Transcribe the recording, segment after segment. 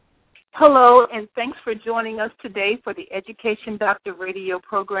Hello, and thanks for joining us today for the Education Doctor Radio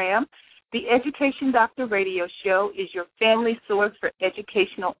program. The Education Doctor Radio show is your family source for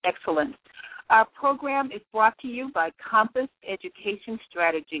educational excellence. Our program is brought to you by Compass Education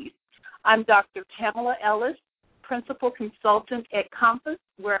Strategies. I'm Dr. Pamela Ellis, Principal Consultant at Compass,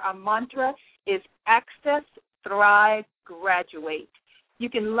 where our mantra is Access, Thrive, Graduate. You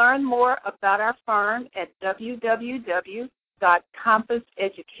can learn more about our firm at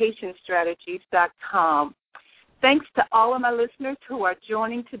www.compasseducationstrategies.com. Thanks to all of my listeners who are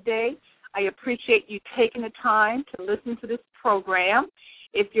joining today. I appreciate you taking the time to listen to this program.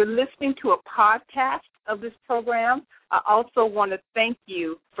 If you're listening to a podcast of this program, I also want to thank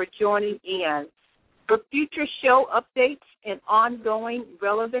you for joining in. For future show updates and ongoing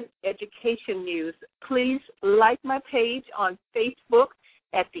relevant education news, please like my page on Facebook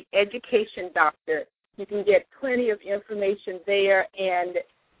at The Education Doctor. You can get plenty of information there and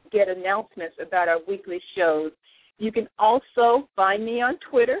get announcements about our weekly shows. You can also find me on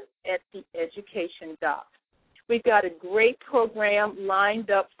Twitter at The Education Doc. We've got a great program lined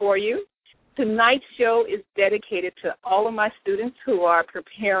up for you. Tonight's show is dedicated to all of my students who are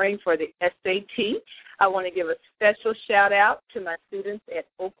preparing for the SAT. I want to give a special shout-out to my students at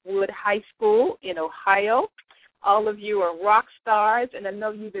Oakwood High School in Ohio. All of you are rock stars, and I know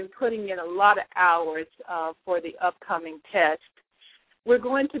you've been putting in a lot of hours for the upcoming test. We're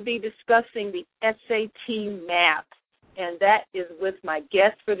going to be discussing the SAT math, and that is with my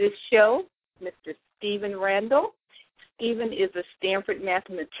guest for this show, Mr. Stephen Randall. Stephen is a Stanford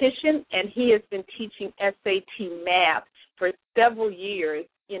mathematician, and he has been teaching SAT math for several years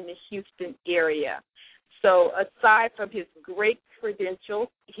in the Houston area. So aside from his great credentials,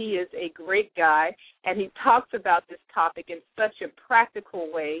 he is a great guy, and he talks about this topic in such a practical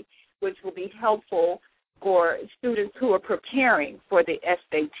way, which will be helpful for students who are preparing for the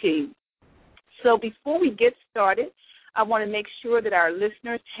SAT. So before we get started, I want to make sure that our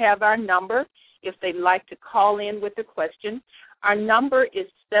listeners have our number if they'd like to call in with a question. Our number is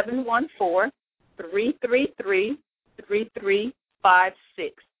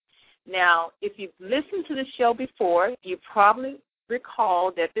 714-333-3356. Now, if you've listened to the show before, you probably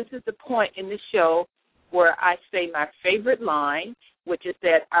recall that this is the point in the show where I say my favorite line, which is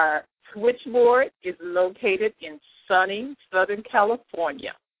that our switchboard is located in sunny Southern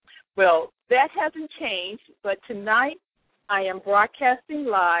California. Well, that hasn't changed, but tonight I am broadcasting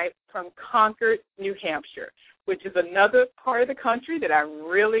live from Concord, New Hampshire, which is another part of the country that I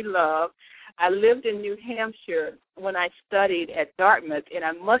really love. I lived in New Hampshire when I studied at Dartmouth, and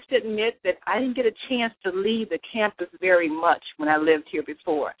I must admit that I didn't get a chance to leave the campus very much when I lived here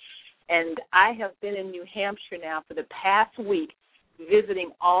before. And I have been in New Hampshire now for the past week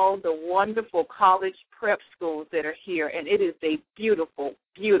visiting all the wonderful college prep schools that are here, and it is a beautiful,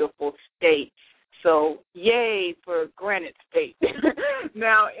 beautiful state. So yay for Granite State.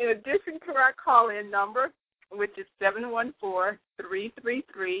 Now, in addition to our call-in number, which is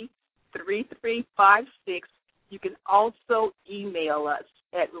 714-333-3356, you can also email us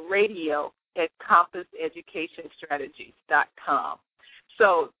at radio@compasseducationstrategies.com.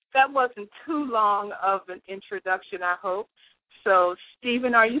 So that wasn't too long of an introduction, I hope. So,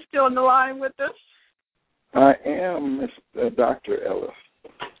 Stephen, are you still on the line with us? I am, Miss Dr. Ellis.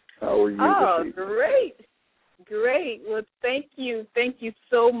 How are you this evening? Great. Well, thank you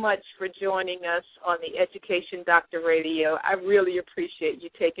so much for joining us on the Education Doctor Radio. I really appreciate you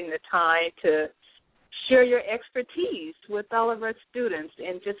taking the time to share your expertise with all of our students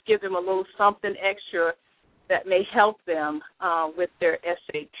and just give them a little something extra that may help them with their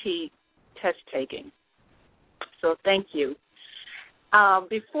SAT test taking. So thank you.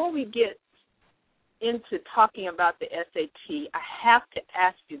 Before we get into talking about the SAT, I have to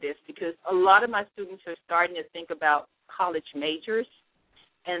ask you this because a lot of my students are starting to think about college majors.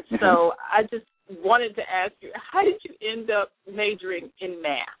 And so I just wanted to ask you, how did you end up majoring in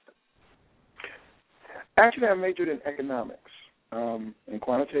math? Actually, I majored in economics, in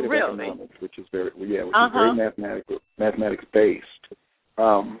quantitative economics, which is very mathematics based.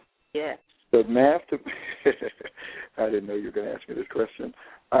 Yes. The math. I didn't know you were going to ask me this question.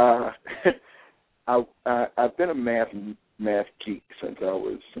 I've been a math geek since I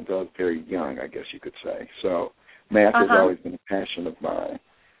was very young, I guess you could say. So math has always been a passion of mine.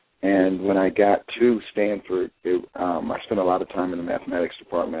 And when I got to Stanford, I spent a lot of time in the mathematics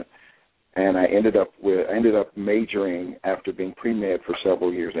department, and I ended up majoring after being pre-med for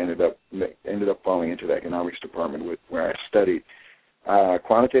several years. I ended up falling into the economics department where I studied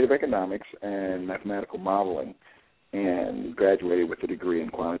quantitative economics and mathematical modeling, and graduated with a degree in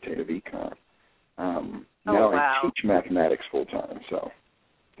quantitative econ. Now I teach mathematics full time, so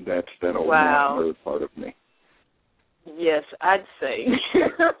That's that old math nerd part of me. Yes, I'd say.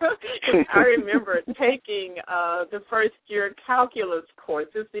 I remember taking the first year calculus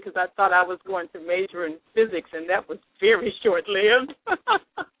courses because I thought I was going to major in physics, and that was very short-lived.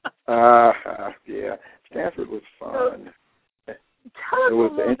 Yeah, Stanford was fun. Tell us a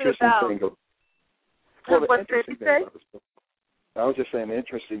little bit about. I was just saying the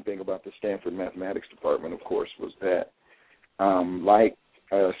interesting thing about the Stanford mathematics department, of course, was that, like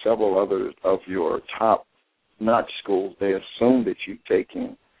several others of your top-notch schools, they assumed that you've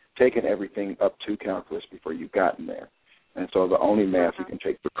taken everything up to calculus before you've gotten there. And so the only math you can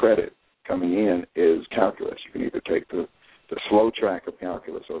take for credit coming in is calculus. You can either take the slow track of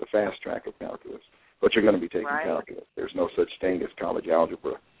calculus or the fast track of calculus, but you're going to be taking calculus. There's no such thing as college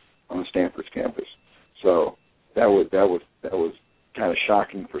algebra on Stanford's campus. So that was kind of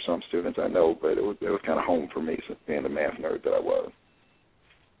shocking for some students, I know, but it was kind of home for me, since being the math nerd that I was.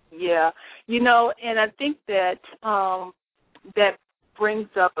 Yeah, and I think that that brings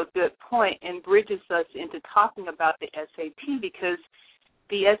up a good point and bridges us into talking about the SAT, because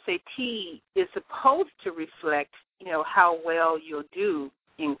the SAT is supposed to reflect, how well you'll do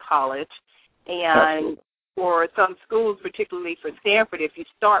in college. And for some schools, particularly for Stanford, if you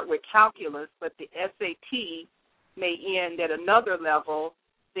start with calculus, but the SAT may end at another level,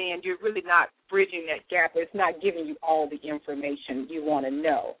 then you're really not bridging that gap. It's not giving you all the information you want to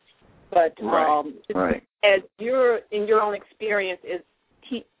know. But as in your own experience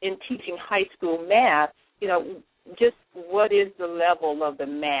in teaching high school math, just what is the level of the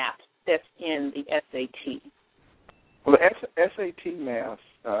math that's in the SAT? Well, the SAT math,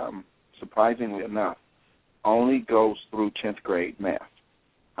 surprisingly enough, only goes through 10th grade math.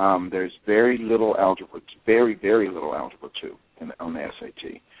 There's very little algebra, very, very little algebra 2 on the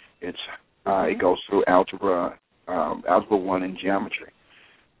SAT. It goes through algebra 1 and geometry.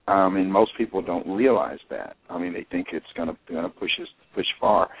 And most people don't realize that. I mean, they think it's going to push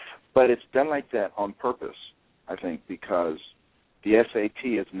far. But it's done like that on purpose, I think, because the SAT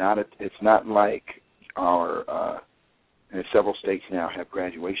is it's not like our several states now have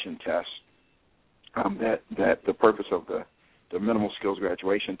graduation tests. That the purpose of the minimal skills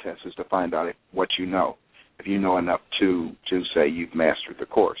graduation test is to find out what you know, if you know enough to say you've mastered the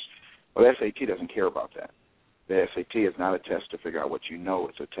course. Well, the SAT doesn't care about that. The SAT is not a test to figure out what you know.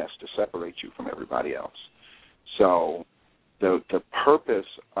 It's a test to separate you from everybody else. So the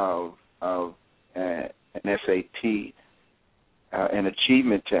purpose of an SAT, an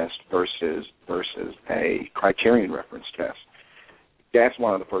achievement test versus a criterion reference test, that's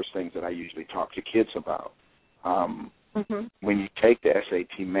one of the first things that I usually talk to kids about. When you take the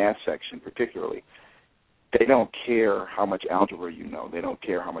SAT math section particularly, they don't care how much algebra you know. They don't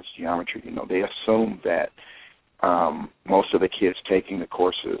care how much geometry you know. They assume that most of the kids taking the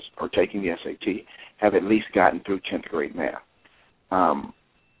courses or taking the SAT have at least gotten through 10th grade math.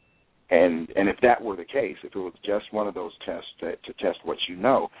 And if that were the case, if it was just one of those tests to test what you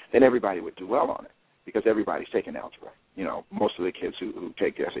know, then everybody would do well on it, because everybody's taking algebra. Most of the kids who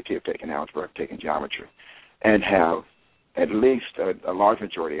take the SAT have taken algebra, have taken geometry, and have at least a large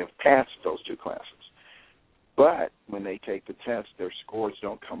majority have passed those two classes. But when they take the test, their scores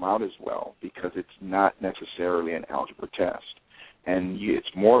don't come out as well, because it's not necessarily an algebra test. And it's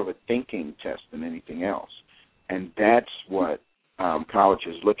more of a thinking test than anything else. And that's what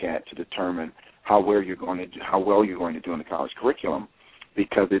colleges look at to determine how well you're going to do in the college curriculum,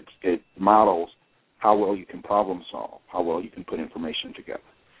 because it models how well you can problem solve, how well you can put information together.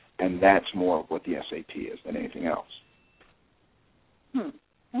 And that's more of what the SAT is than anything else.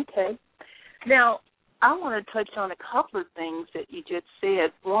 Okay. Now, I want to touch on a couple of things that you just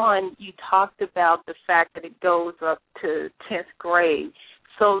said. One, you talked about the fact that it goes up to 10th grade.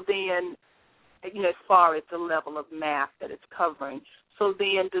 So then, as far as the level of math that it's covering, so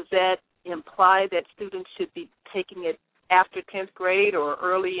then does that imply that students should be taking it after 10th grade or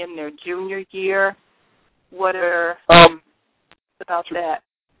early in their junior year? What are about that?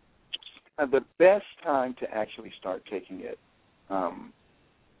 The best time to actually start taking it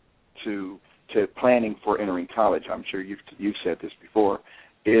to planning for entering college, I'm sure you've said this before,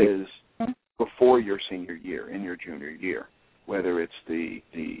 is before your senior year, in your junior year, whether it's the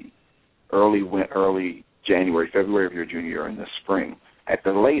early January, February of your junior year, or in the spring at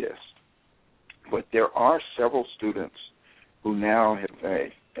the latest. But there are several students who now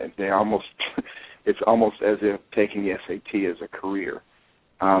it's almost as if taking the SAT is a career.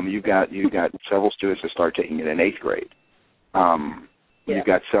 You've got several students that start taking it in 8th grade. You've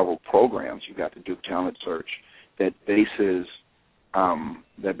got several programs. You've got the Duke Talent Search that bases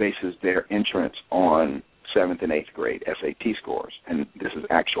their entrance on 7th and 8th grade SAT scores, and this is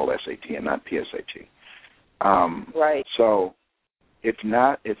actual SAT and not PSAT. Right. So it's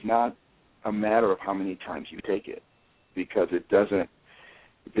not a matter of how many times you take it, because it doesn't.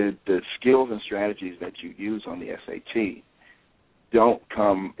 The skills and strategies that you use on the SAT don't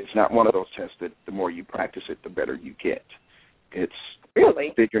come. It's not one of those tests that the more you practice it, the better you get. It's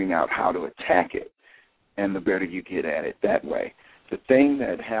really figuring out how to attack it, and the better you get at it that way. The thing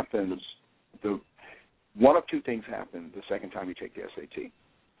that happens, one of two things happen the second time you take the SAT.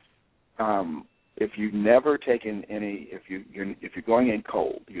 If you've never taken any, if you're going in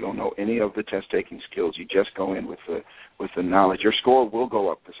cold, you don't know any of the test-taking skills, you just go in with the knowledge, your score will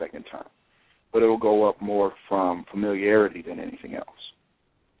go up the second time, but it will go up more from familiarity than anything else.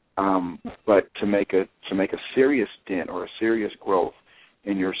 But to make a serious dent or a serious growth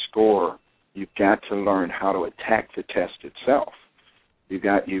in your score, you've got to learn how to attack the test itself. You've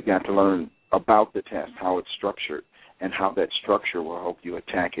got to learn about the test, how it's structured, and how that structure will help you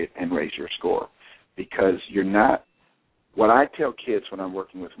attack it and raise your score. Because you're not, what I tell kids when I'm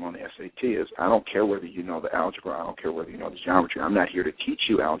working with them on the SAT is, I don't care whether you know the algebra, I don't care whether you know the geometry. I'm not here to teach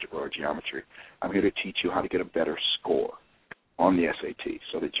you algebra or geometry. I'm here to teach you how to get a better score on the SAT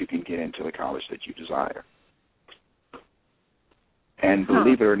so that you can get into the college that you desire. And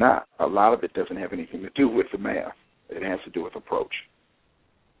believe it or not, a lot of it doesn't have anything to do with the math. It has to do with approach.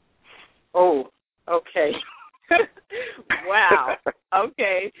 Oh, okay. Wow.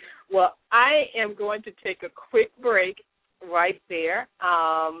 Okay. Well, I am going to take a quick break right there,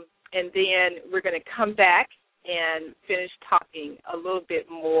 and then we're going to come back and finish talking a little bit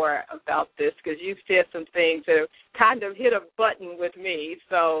more about this, because you've said some things that have kind of hit a button with me.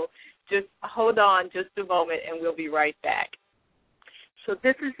 So just hold on just a moment, and we'll be right back. So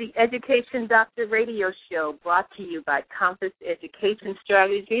this is the Education Doctor Radio Show, brought to you by Compass Education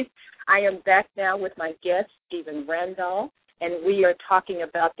Strategies. I am back now with my guest, Stephen Randall, and we are talking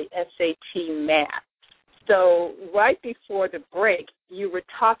about the SAT math. So right before the break, you were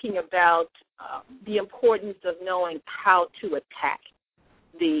talking about the importance of knowing how to attack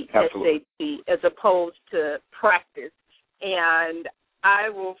the Absolutely. SAT as opposed to practice. And I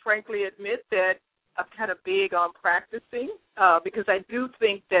will frankly admit that I'm kind of big on practicing because I do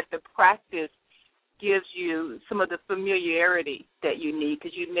think that the practice gives you some of the familiarity that you need,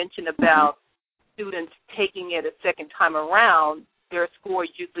 because you mentioned about students taking it a second time around, their score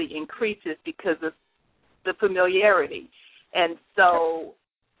usually increases because of the familiarity. And so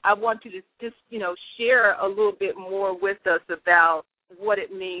I want you to just, share a little bit more with us about what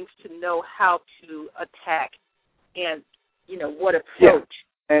it means to know how to attack and, what approach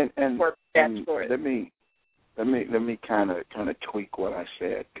works best for it. Let me kind of tweak what I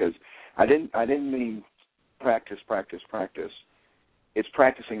said, because I didn't mean practice. It's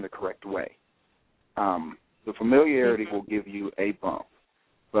practicing the correct way. The familiarity will give you a bump,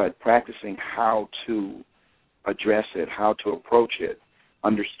 but practicing how to address it, how to approach it,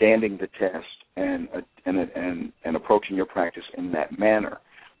 understanding the test, and approaching your practice in that manner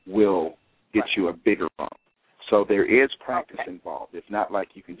will get you a bigger bump. So there is practice involved. It's not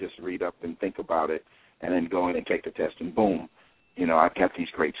like you can just read up and think about it and then go in and take the test and boom, I've got these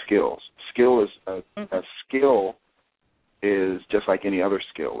great skills. A skill is just like any other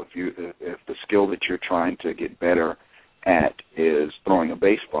skill. If the skill that you're trying to get better at is throwing a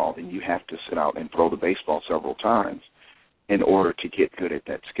baseball, then you have to sit out and throw the baseball several times in order to get good at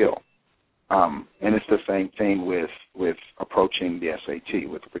that skill. And it's the same thing with approaching the SAT,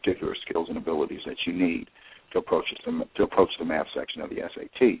 with the particular skills and abilities that you need to approach the math section of the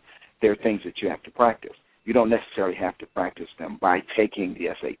SAT. There are things that you have to practice. You don't necessarily have to practice them by taking the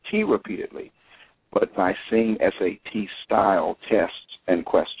SAT repeatedly, but by seeing SAT-style tests and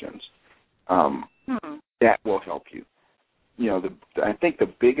questions. That will help you. I think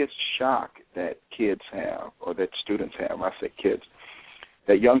the biggest shock that kids have, or that students have, I say kids,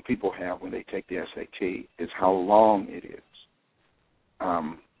 that young people have when they take the SAT is how long it is.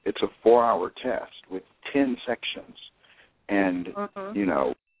 It's a 4-hour test with 10 sections, and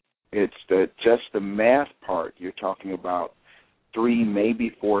it's just the math part. You're talking about 3, maybe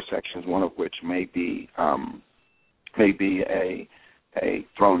 4 sections, one of which may be a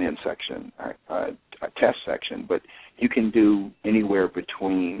thrown-in section, a test section, but you can do anywhere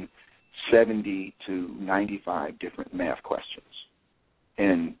between 70 to 95 different math questions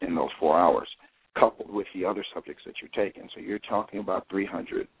in those 4 hours, coupled with the other subjects that you're taking. So you're talking about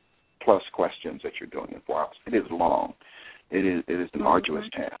 300-plus questions that you're doing in 4 hours. It is long. It is an arduous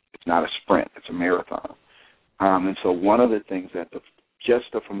task. It's not a sprint. It's a marathon. And so one of the things that just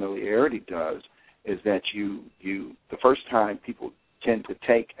the familiarity does is that you the first time people tend to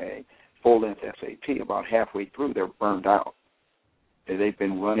take a full-length SAT, about halfway through, they're burned out. They've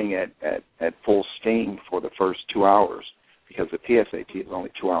been running at full steam for the first 2 hours because the PSAT is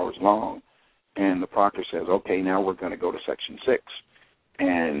only 2 hours long, and the proctor says, okay, now we're going to go to Section 6,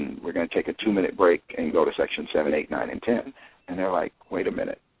 and we're going to take a 2-minute break and go to Section 7, 8, 9, and 10. And they're like, wait a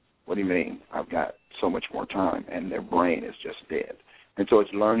minute, what do you mean? I've got so much more time, and their brain is just dead. And so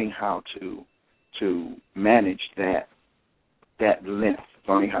it's learning how to manage that length,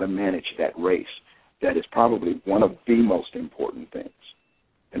 learning how to manage that race. That is probably one of the most important things.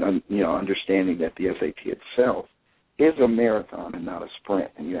 And, understanding that the SAT itself is a marathon and not a sprint,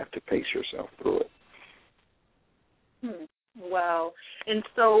 and you have to pace yourself through it. Wow. And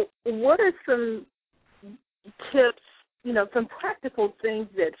so what are some tips, some practical things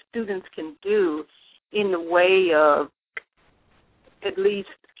that students can do in the way of at least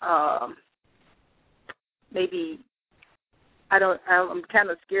maybe, I'm kind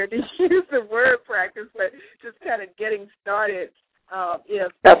of scared to use the word practice, but just kind of getting started.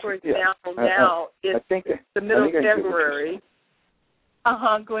 For example, now it's the middle of February.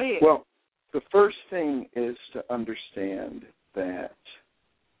 Go ahead. Well, the first thing is to understand that,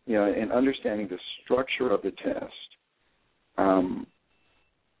 in understanding the structure of the test,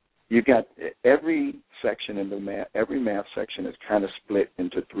 you've got every section in every math section is kind of split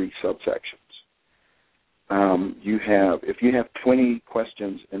into 3 subsections. If you have 20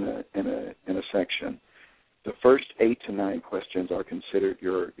 questions in a section, the first 8 to 9 questions are considered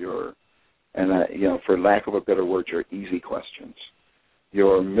your for lack of a better word, your easy questions.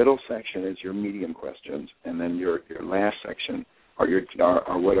 Your middle section is your medium questions, and then your last section are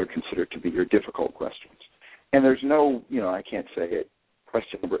what are considered to be your difficult questions. And there's no, I can't say it.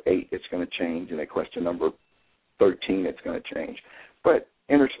 Question number 8, it's going to change, and at question number 13, it's going to change. But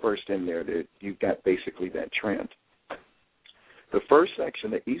interspersed in there, you've got basically that trend. The first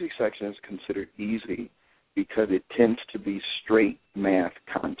section, the easy section, is considered easy because it tends to be straight math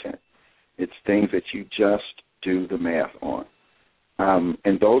content. It's things that you just do the math on.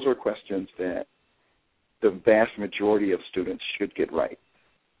 And those are questions that the vast majority of students should get right.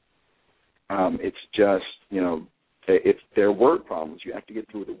 It's just, they're word problems. You have to get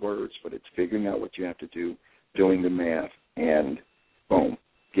through the words, but it's figuring out what you have to do, doing the math, and boom,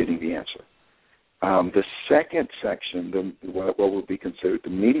 getting the answer. The second section, what will be considered the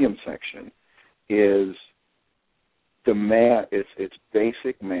medium section, is the math. It's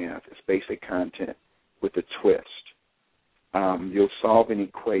basic math. It's basic content with a twist. You'll solve an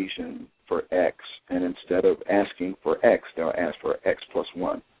equation for X, and instead of asking for X, they'll ask for X plus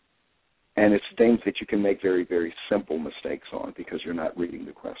 1. And it's things that you can make very, very simple mistakes on because you're not reading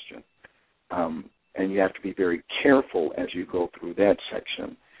the question. And you have to be very careful as you go through that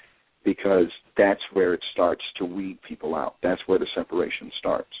section because that's where it starts to weed people out. That's where the separation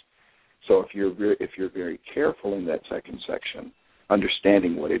starts. So if you're very careful in that second section,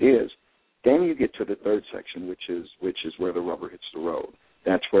 understanding what it is, then you get to the third section, which is where the rubber hits the road.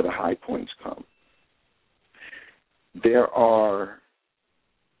 That's where the high points come. There are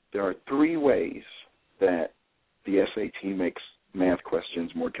 3 ways that the SAT makes math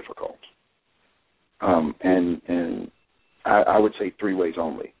questions more difficult. And I would say 3 ways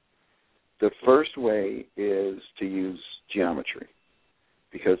only. The first way is to use geometry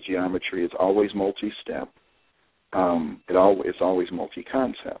because geometry is always multi-step. It's always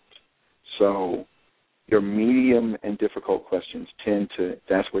multi-concept. So your medium and difficult questions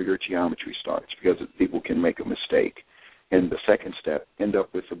that's where your geometry starts because people can make a mistake. And the second step, end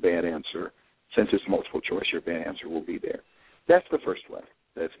up with a bad answer. Since it's multiple choice, your bad answer will be there. That's the first way.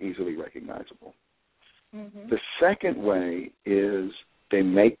 That's easily recognizable. Mm-hmm. The second way is they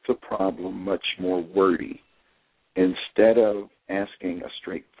make the problem much more wordy. Instead of asking a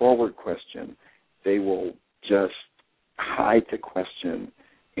straightforward question, they will just hide the question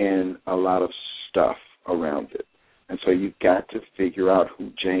in a lot of stuff around it. And so you've got to figure out who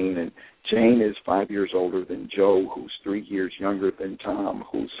Jane is 5 years older than Joe, who's 3 years younger than Tom,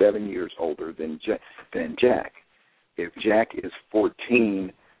 who's 7 years older than Jack. If Jack is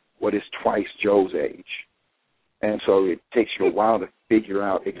 14, what is twice Joe's age? And so it takes you a while to figure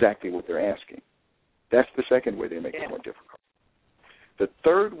out exactly what they're asking. That's the second way they make it more difficult. The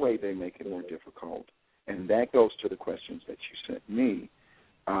third way they make it more difficult, and that goes to the questions that you sent me,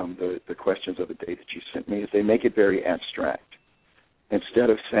 the questions of the day that you sent me, is they make it very abstract. Instead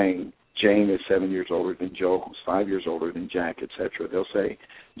of saying Jane is 7 years older than Joe, who's 5 years older than Jack, etc., they'll say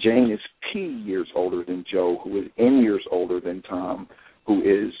Jane is P years older than Joe, who is N years older than Tom, who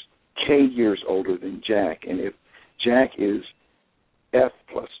is K years older than Jack. And if Jack is F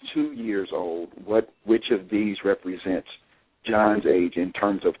plus 2 years old, which of these represents John's age in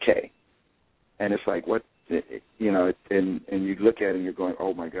terms of K? And it's like, what, you know, and you look at it and you're going,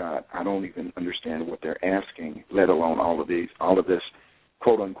 oh, my God, I don't even understand what they're asking, let alone all of this,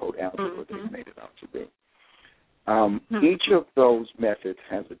 quote-unquote, algebra they've made it out to be. Each of those methods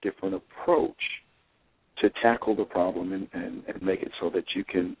has a different approach to tackle the problem and make it so that you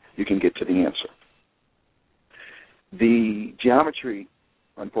can get to the answer. The geometry,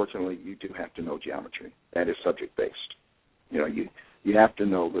 unfortunately, you do have to know geometry. That is subject-based. You know, you have to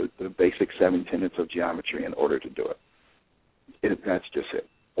know the basic 7 tenets of geometry in order to do it. That's just it.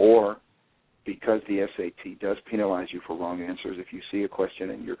 Or, because the SAT does penalize you for wrong answers, if you see a question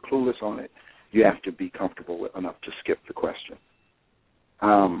and you're clueless on it, you have to be comfortable enough to skip the question,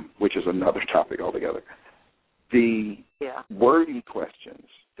 which is another topic altogether. The wordy questions,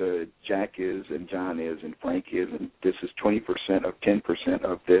 the Jack is and John is and Frank is and this is 20% of 10%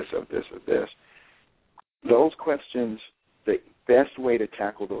 of this, of this, of this. Those questions, the best way to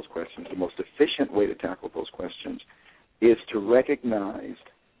tackle those questions, the most efficient way to tackle those questions is to recognize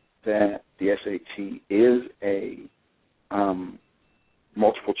that the SAT is a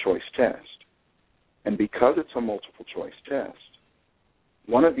multiple choice test. And because it's a multiple choice test,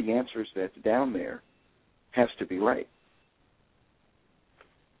 one of the answers that's down there has to be right.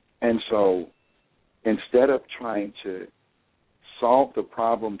 And so instead of trying to solve the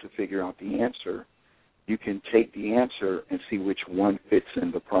problem to figure out the answer, you can take the answer and see which one fits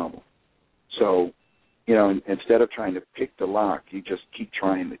in the problem. So, you know, instead of trying to pick the lock, you just keep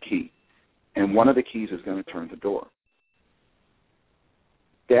trying the key. And one of the keys is going to turn the door.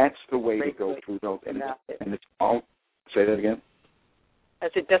 That's the way to go through those. And it's all, say that again? I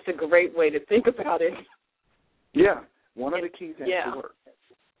said that's a great way to think about it. Yeah, one of the keys has to work.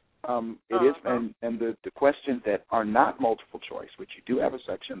 It is, and the questions that are not multiple choice, which you do have a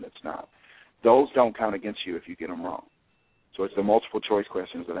section that's not, those don't count against you if you get them wrong. So it's the multiple choice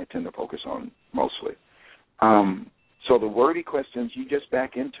questions that I tend to focus on mostly. So the wordy questions, you just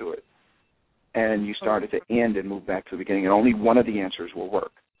back into it, and you start at the end and move back to the beginning, and only one of the answers will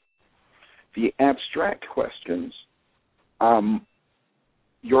work. The abstract questions,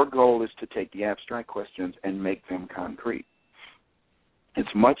 your goal is to take the abstract questions and make them concrete. It's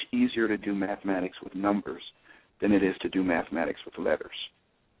much easier to do mathematics with numbers than it is to do mathematics with letters.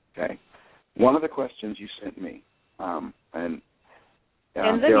 Okay? One of the questions you sent me, and let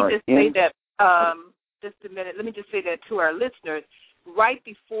me just say that, just a minute, let me just say that to our listeners. Right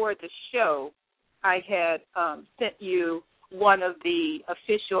before the show, I had sent you one of the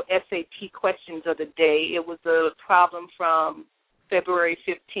official SAT questions of the day. It was a problem from February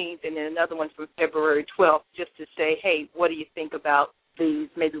 15th and then another one from February 12th, just to say, hey, what do you think about these?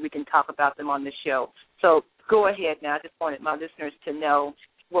 Maybe we can talk about them on the show. So go ahead now. I just wanted my listeners to know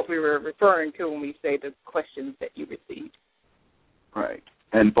what we were referring to when we say the questions that you received. Right.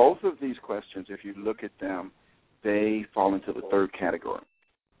 And both of these questions, if you look at them, they fall into the third category.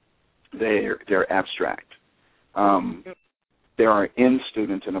 They're abstract. There are N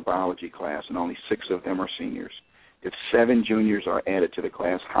students in a biology class, and only 6 of them are seniors. If 7 juniors are added to the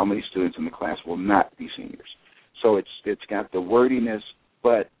class, how many students in the class will not be seniors? So it's got the wordiness,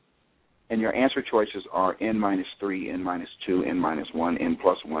 and your answer choices are N minus 3, N minus 2, N minus 1, N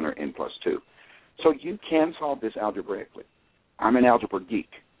plus 1, or N plus 2. So you can solve this algebraically. I'm an algebra geek,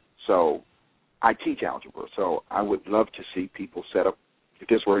 so I teach algebra. So I would love to see people set up, if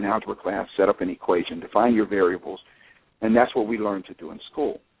this were an algebra class, set up an equation, define your variables, and that's what we learn to do in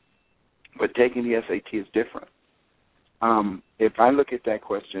school. But taking the SAT is different. If I look at that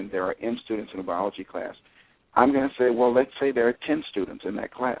question, there are N students in a biology class, I'm going to say, well, let's say there are 10 students in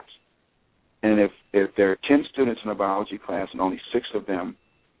that class. And if there are 10 students in a biology class and only 6 of them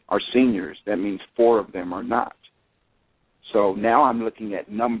are seniors, that means 4 of them are not. So now I'm looking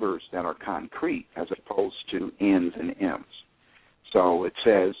at numbers that are concrete as opposed to N's and M's. So it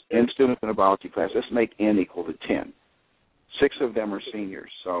says N students in a biology class, let's make N equal to 10. 6 of them are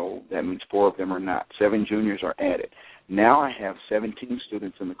seniors, so that means 4 of them are not. 7 juniors are added. Now I have 17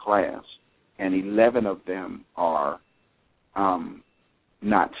 students in the class, and 11 of them are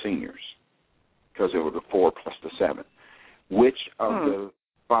not seniors because it was the 4 plus the 7. Which of the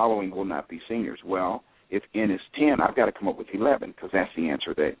following will not be seniors? Well, if N is 10, I've got to come up with 11 because that's the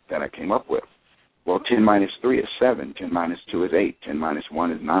answer that I came up with. Well, 10 minus 3 is 7, 10 minus 2 is 8, 10 minus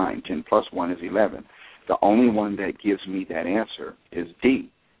 1 is 9, 10 plus 1 is 11. The only one that gives me that answer is D,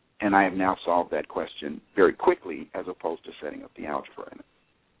 and I have now solved that question very quickly as opposed to setting up the algebra in it.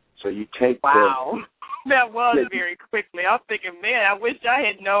 So you take that was very quickly. I was thinking, man, I wish I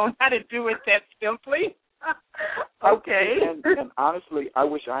had known how to do it that simply. Okay. And honestly, I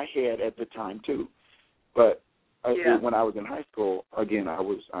wish I had at the time, too. But when I was in high school, again,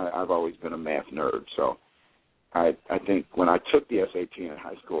 I've always been a math nerd. So I think when I took the SAT in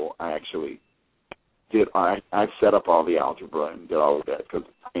high school, I actually I set up all the algebra and did all of that because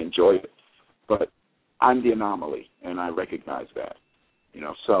I enjoyed it. But I'm the anomaly, and I recognize that.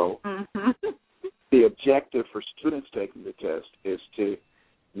 So the objective for students taking the test is to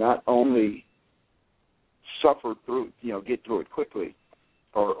not only suffer through, get through it quickly,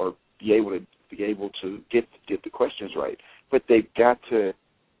 or be able to get the questions right, but they've got to.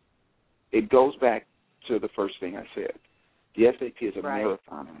 It goes back to the first thing I said. The SAT is a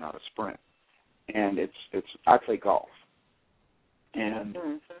marathon and not a sprint, and it's I play golf, and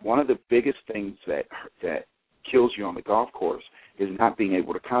one of the biggest things that kills you on the golf course is not being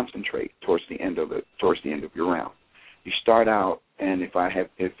able to concentrate towards the end of your round. You start out, and if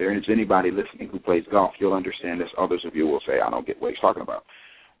there is anybody listening who plays golf, you'll understand this. Others of you will say, I don't get what he's talking about.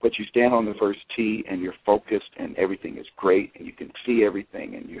 But you stand on the first tee, and you're focused, and everything is great, and you can see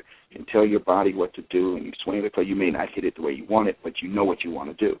everything, and you can tell your body what to do, and you swing the play. You may not hit it the way you want it, but you know what you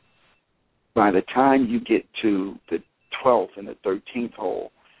want to do. By the time you get to the 12th and the 13th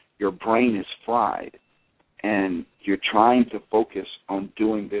hole, your brain is fried, and you're trying to focus on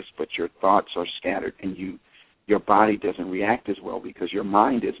doing this, but your thoughts are scattered, and your body doesn't react as well because your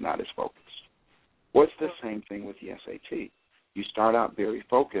mind is not as focused. What's the same thing with the SAT? You start out very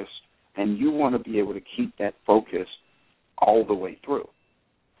focused, and you want to be able to keep that focus all the way through.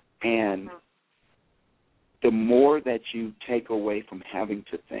 And the more that you take away from having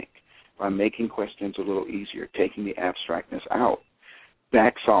to think by making questions a little easier, taking the abstractness out,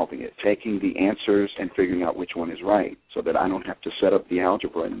 back solving it, taking the answers and figuring out which one is right so that I don't have to set up the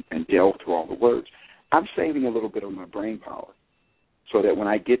algebra and delve through all the words, I'm saving a little bit of my brain power so that when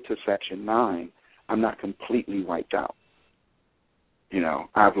I get to section 9, I'm not completely wiped out.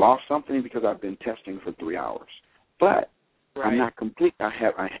 I've lost something because I've been testing for 3 hours, but I'm not complete. I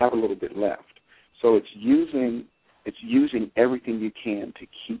have a little bit left. So it's using everything you can to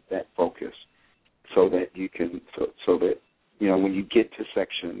keep that focus so that you can so that when you get to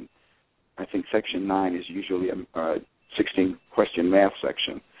section, I think section 9 is usually a 16-question math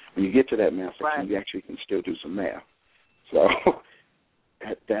section. When you get to that math section, you actually can still do some math. So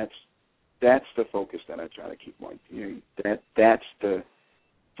that's the focus that I try to keep on. That's the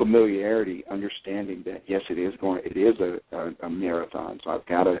familiarity, understanding that yes, it is a marathon. So I've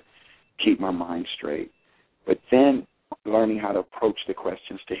got to keep my mind straight. But then learning how to approach the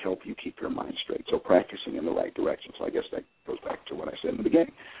questions to help you keep your mind straight. So practicing in the right direction. So I guess that goes back to what I said in the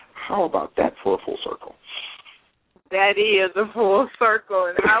beginning. How about that for a full circle? That is a full circle,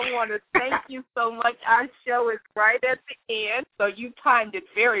 and I want to thank you so much. Our show is right at the end, so you timed it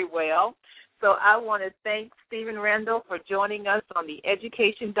very well. So I want to thank Stephen Randall for joining us on the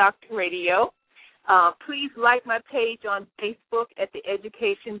Education Doctor Radio. Please like my page on Facebook at the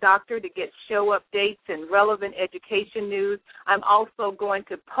Education Doctor to get show updates and relevant education news. I'm also going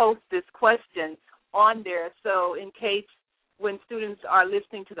to post this question on there, so in case when students are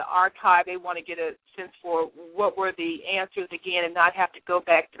listening to the archive, they want to get a sense for what were the answers again and not have to go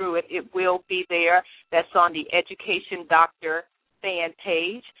back through it. It will be there. That's on the Education Doctor fan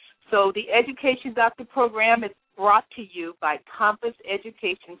page. So the Education Doctor program is brought to you by Compass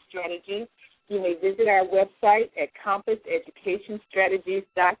Education Strategies. You may visit our website at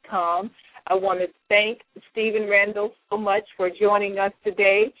compasseducationstrategies.com. I want to thank Stephen Randall so much for joining us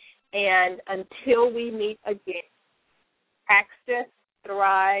today. And until we meet again, practice,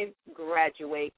 thrive, graduate.